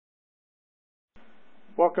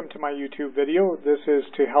Welcome to my YouTube video. This is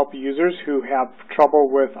to help users who have trouble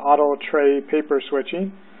with auto tray paper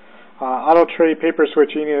switching. Auto tray paper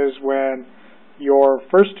switching is when your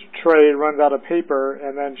first tray runs out of paper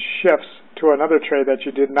and then shifts to another tray that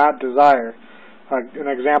you did not desire. An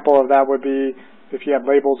example of that would be if you have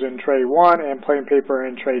labels in tray 1 and plain paper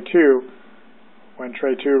in tray 2. When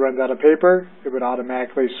tray 2 runs out of paper, it would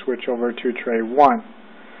automatically switch over to tray 1.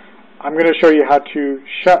 I'm going to show you how to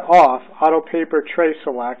shut off auto paper tray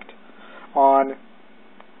select on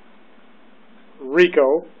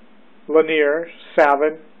Ricoh, Lanier,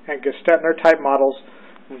 Savin, and Gestetner type models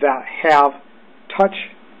that have touch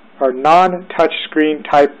or non-touch screen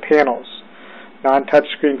type panels. Non-touch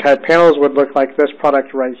screen type panels would look like this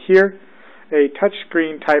product right here. A touch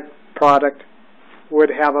screen type product would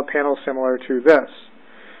have a panel similar to this.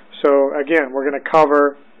 So again, we're going to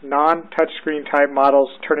cover non-touchscreen type models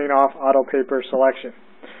turning off auto paper selection.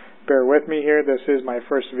 Bear with me here, this is my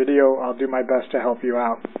first video. I'll do my best to help you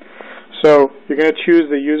out. So you're going to choose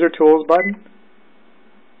the User Tools button.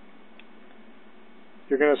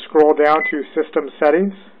 You're going to scroll down to System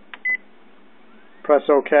Settings. Press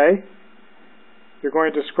OK. You're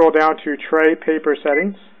going to scroll down to Tray Paper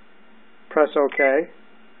Settings. Press OK.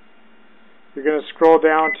 You're going to scroll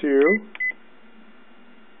down to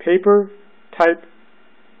Paper Type.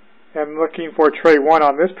 I'm looking for tray 1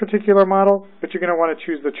 on this particular model, but you're going to want to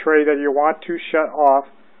choose the tray that you want to shut off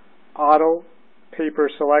auto paper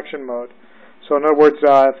selection mode. So in other words,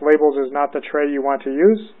 if labels is not the tray you want to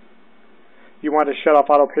use, you want to shut off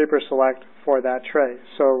auto paper select for that tray.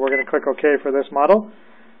 So we're going to click OK for this model.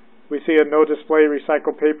 We see a no display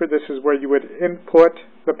recycled paper. This is where you would input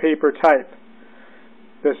the paper type.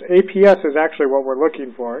 This APS is actually what we're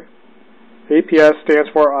looking for. APS stands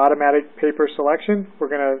for Automatic Paper Selection. We're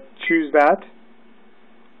going to choose that.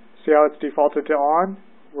 See how it's defaulted to on?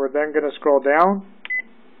 We're then going to scroll down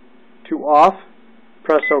to off,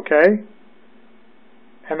 press OK,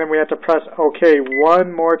 and then we have to press OK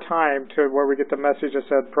one more time to where we get the message that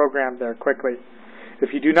said program there quickly.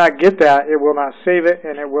 If you do not get that, it will not save it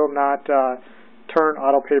and it will not turn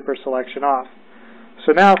auto paper selection off.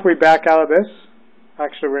 So now if we back out of this,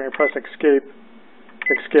 actually we're going to press escape,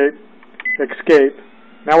 escape, escape.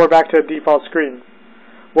 Now we're back to the default screen.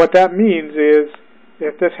 What that means is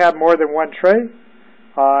if this had more than one tray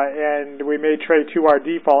and we made tray 2 our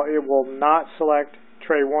default, it will not select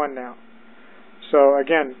tray 1 now. So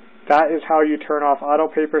again, that is how you turn off auto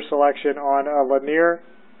paper selection on a Lanier,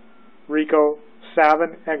 Ricoh,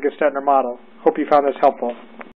 Savin, and Gestetner model. Hope you found this helpful.